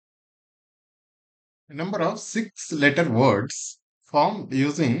A number of six-letter words formed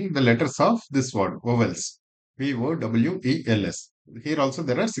using the letters of this word, vowels. VOWELS. Here also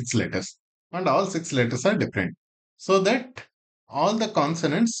there are six letters, and all six letters are different. So that all the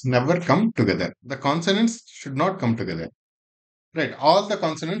consonants never come together. The consonants should not come together. Right, all the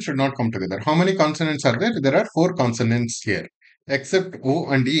consonants should not come together. How many consonants are there? There are four consonants here. Except O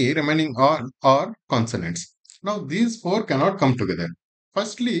and E, remaining all are consonants. Now, these four cannot come together.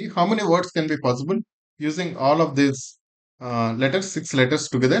 Firstly, how many words can be possible using all of these letters, six letters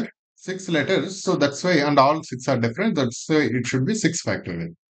together? Six letters, so that's why, and all six are different. That's why it should be six factorial.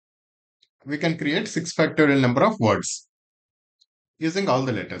 We can create six factorial number of words using all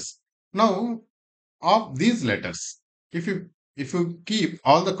the letters. Now, of these letters, if you keep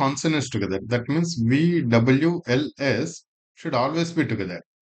all the consonants together, that means V, W, L, S should always be together.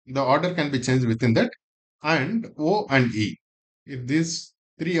 The order can be changed within that, and O and E. If these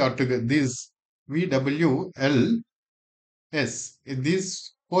three are together, these V, W, L, S, if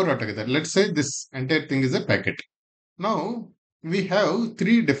these four are together, let's say this entire thing is a packet. Now we have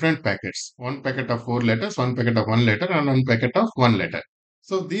three different packets, one packet of four letters, one packet of one letter, and one packet of one letter.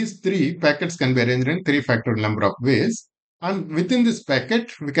 So these three packets can be arranged in three factorial number of ways. And within this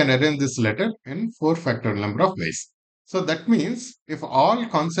packet, we can arrange this letter in four factorial number of ways. So that means if all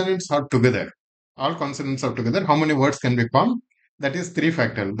consonants are together, how many words can be formed? That is three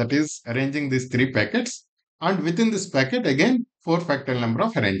factorial. That is arranging these three packets. And within this packet, again, four factorial number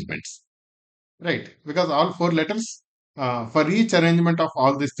of arrangements. Right, because all four letters, for each arrangement of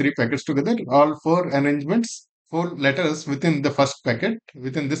all these three packets together, all four arrangements, four letters within the first packet,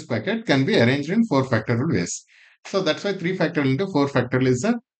 within this packet, can be arranged in four factorial ways. So that's why 3 factorial into 4 factorial is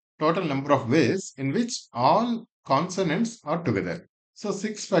the total number of ways in which all consonants are together. So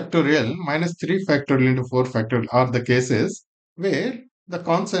 6 factorial minus 3 factorial into 4 factorial are the cases where all the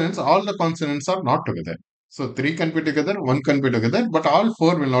consonants are not together. So 3 can be together, 1 can be together, but all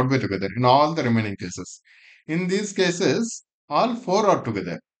 4 will not be together in all the remaining cases. In these cases, all 4 are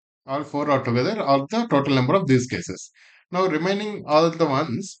together. All 4 are together, or the total number of these cases. Now remaining all the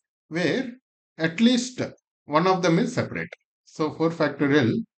ones where at least one of them is separate. So 4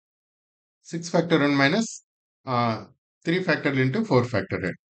 factorial, 6 factorial minus 3 factorial into 4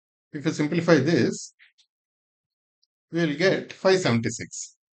 factorial. If you simplify this, we will get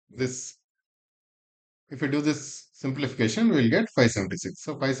 576. This, if you do this simplification, we will get 576.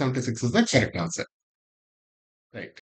 So 576 is the correct answer. Right.